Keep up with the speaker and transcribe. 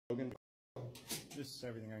Logan, this is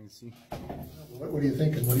everything I can see. What are you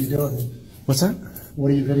thinking? What are you doing? What's that?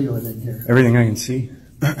 What are you videoing in here? Everything I can see.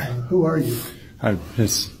 Who are you?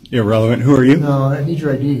 It's irrelevant. Who are you? No, I need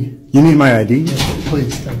your ID. You need my ID? Yes,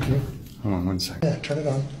 please, thank you. Hold on one second. Yeah, turn it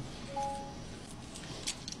on.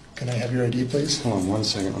 Can I have your ID, please? Hold on one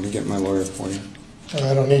second. Let me get my lawyer for you.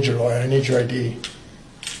 I don't need your lawyer. I need your ID.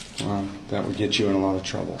 That would get you in a lot of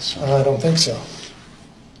trouble. So. I don't think so.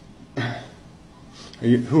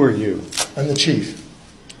 Who are you? I'm the chief.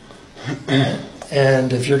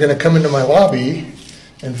 And if you're going to come into my lobby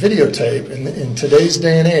and videotape, in today's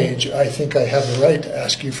day and age, I think I have the right to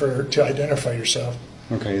ask you to identify yourself.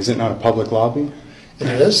 Okay, is it not a public lobby? It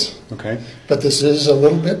is. Okay. But this is a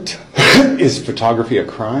little bit... Is photography a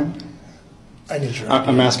crime? I need your ID.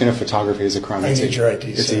 I'm asking if photography is a crime. I need your ID,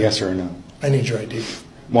 It's sir. a yes or a no. I need your ID.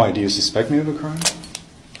 Why? Do you suspect me of a crime?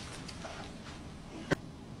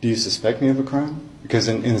 Do you suspect me of a crime? Because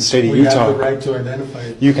in the state of We Utah... have the right to identify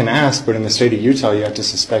it. You can ask, but in the state of Utah, you have to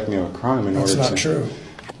suspect me of a crime in order to... That's not true.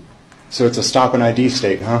 So it's a stop and ID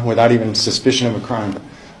state, huh? Without even suspicion of a crime.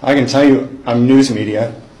 I can tell you, I'm news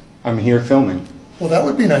media. I'm here filming. Well, that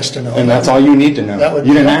would be nice to know. And that's all you need to know. That would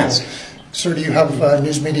You be didn't helpful. ask. Sir, do you have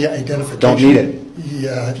news media identification? Don't need it.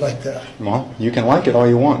 Yeah, I'd like that. Well, you can like it all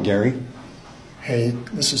you want, Gary. Hey,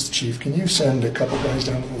 this is the chief. Can you send a couple guys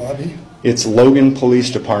down to the lobby? It's Logan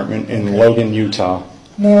Police Department in Logan, Utah.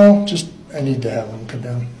 No, just I need to have them come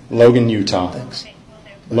down. Logan, Utah. Thanks.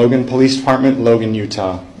 Logan Police Department, Logan,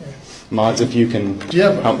 Utah. Mods, if you can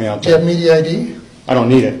help me out Do you there. have media ID? I don't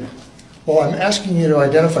need it. Well, I'm asking you to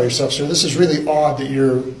identify yourself, sir. This is really odd that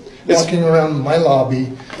you're walking around my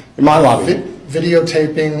lobby. My lobby.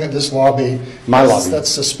 Videotaping this lobby. My lobby. That's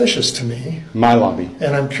suspicious to me. My lobby.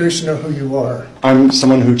 And I'm curious to know who you are. I'm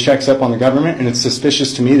someone who checks up on the government, and it's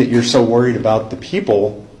suspicious to me that you're so worried about the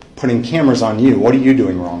people putting cameras on you. What are you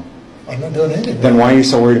doing wrong? I'm not doing anything Then wrong. why are you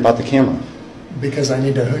so worried about the camera? Because I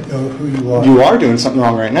need to know who you are. You are doing something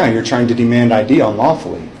wrong right now. You're trying to demand ID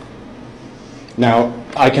unlawfully. Now,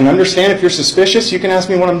 I can understand if you're suspicious. You can ask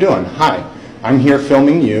me what I'm doing. Hi, I'm here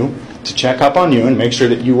filming you to check up on you and make sure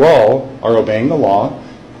that you all are obeying the law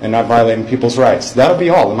and not violating people's rights. That'll be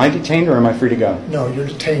all. Am I detained or am I free to go? No, you're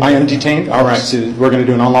detained. I am detained? All right, so we're going to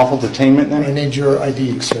do an unlawful detainment I then? need your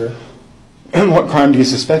ID, sir. What crime do you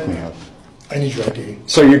suspect me of? I need your ID.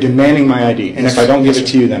 So you're demanding my ID, and if I don't give it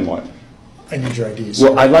to you, then what? I need your ID, sir.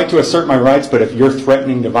 Well, I'd like to assert my rights, but if you're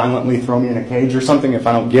threatening to violently throw me in a cage or something, if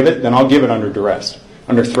I don't give it, then I'll give it under duress,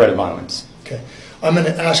 under threat of violence. Okay. I'm going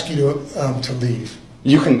to ask you to leave.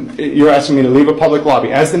 You're asking me to leave a public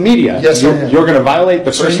lobby. As the media, Yes, I am. you're going to violate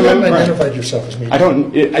the So First you haven't Amendment right? identified yourself as media. I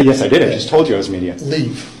don't, yes, I did. I just told you I was media.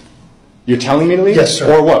 Leave. You're telling me to leave? Yes,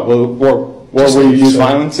 sir. Or what? Will Just you leave, use sir.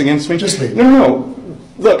 violence against me? Just leave. No.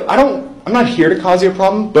 Look, I'm not here to cause you a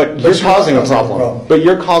problem, but you're you're causing a causing a problem. problem. But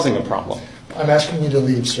you're causing a problem. I'm asking you to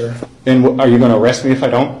leave, sir. And are you going to arrest me if I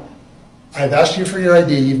don't? I've asked you for your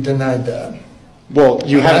ID. You've denied that. Well,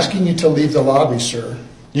 I'm asking you to leave the lobby, sir.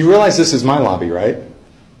 You realize this is my lobby, right?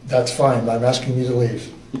 That's fine, but I'm asking you to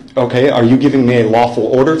leave. Okay, are you giving me a lawful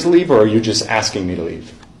order to leave, or are you just asking me to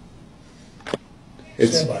leave?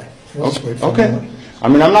 Stand by. We'll just wait for a Okay. moment. I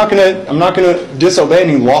mean, I'm not gonna disobey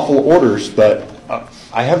any lawful orders, but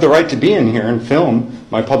I have the right to be in here and film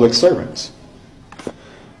my public servants.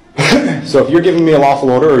 So if you're giving me a lawful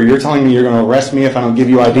order, or you're telling me you're going to arrest me if I don't give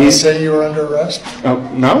you Did I IDs, say you were under arrest?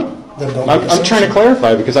 no. Then don't I'm be trying to assumption.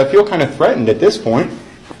 clarify because I feel kind of threatened at this point.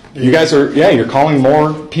 You guys are, you're calling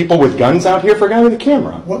more people with guns out here for a guy with a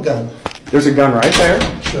camera. What gun? There's a gun right there.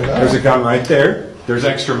 Sure enough. There's a gun right there. There's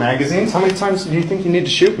extra magazines. How many times do you think you need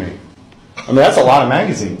to shoot me? I mean, that's a lot of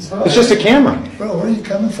magazines. It's just a camera. Bro, where are you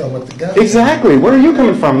coming from with the gun? Exactly. Where are you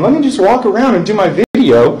coming from? Let me just walk around and do my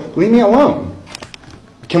video. Leave me alone.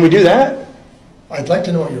 Can we do that? I'd like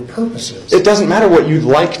to know what your purpose is. It doesn't matter what you'd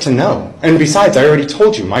like to know. And besides, I already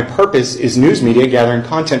told you, my purpose is news media gathering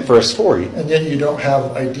content for a story. And yet you don't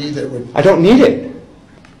have ID that would... I don't need it.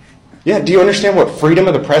 Yeah, do you understand what freedom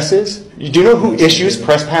of the press is? Do you know who issues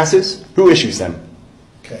press passes? Who issues them?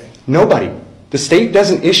 Okay. Nobody. The state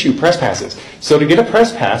doesn't issue press passes. So to get a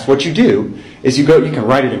press pass, what you do is you can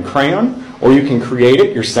write it in crayon, or you can create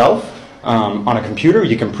it yourself on a computer.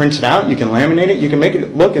 You can print it out, you can laminate it, you can make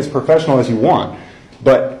it look as professional as you want.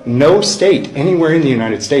 But no state anywhere in the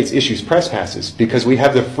United States issues press passes because we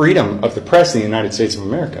have the freedom of the press in the United States of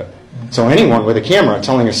America. So anyone with a camera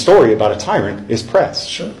telling a story about a tyrant is press.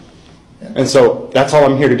 Sure. Yeah. And so that's all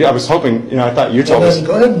I'm here to do. I was hoping, I thought you told Well, us. then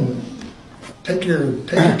go ahead and take your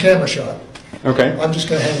camera shot. Okay. I'm just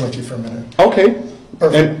going to hang with you for a minute. Okay.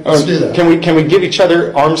 Perfect. Let's do that. Can we give each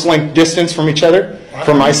other arm's length distance from each other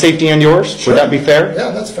for my safety and yours? Sure. Would that be fair? Yeah,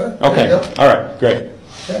 that's fair. There Okay. you go. All right. Great.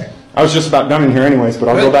 Okay. I was just about done in here anyways, but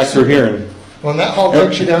I'll go Great. back through here and. Well, and that hall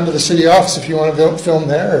takes you down to the city office if you want to film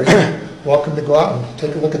there. Or you're welcome to go out and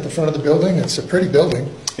take a look at the front of the building. It's a pretty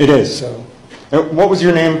building. It is. So. What was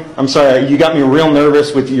your name? I'm sorry, you got me real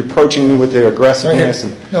nervous with you approaching me with the aggressiveness.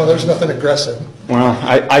 No, there's nothing aggressive. Well,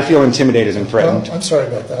 I feel intimidated and threatened. Well, I'm sorry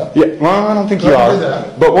about that. Yeah, well, I don't think you Don't are. do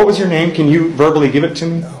that. But what was your name? Can you verbally give it to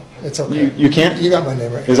me? No, it's okay. You can't? You got my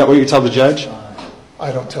name right. Is that what you tell the judge?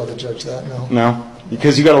 I don't tell the judge that, no. No?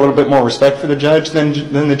 Because you got a little bit more respect for the judge than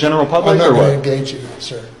the general public, I'm not or going to what? engage you,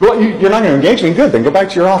 sir. Well, you're not going to engage me? Good, then go back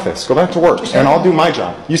to your office. Go back to work, and I'll do my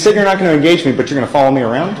job. You said you're not going to engage me, but you're going to follow me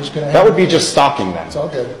around? Just gonna That would be just stalking then. It's all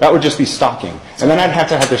good. That would just be stalking. And then I'd have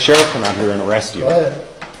to have the sheriff come out here and arrest you. Go ahead.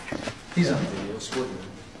 He's on video.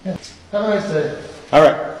 Yeah. Have a nice day. All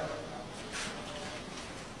right.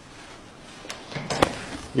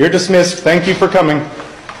 You're dismissed. Thank you for coming.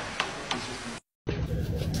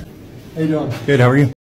 How you doing? Good, how are you?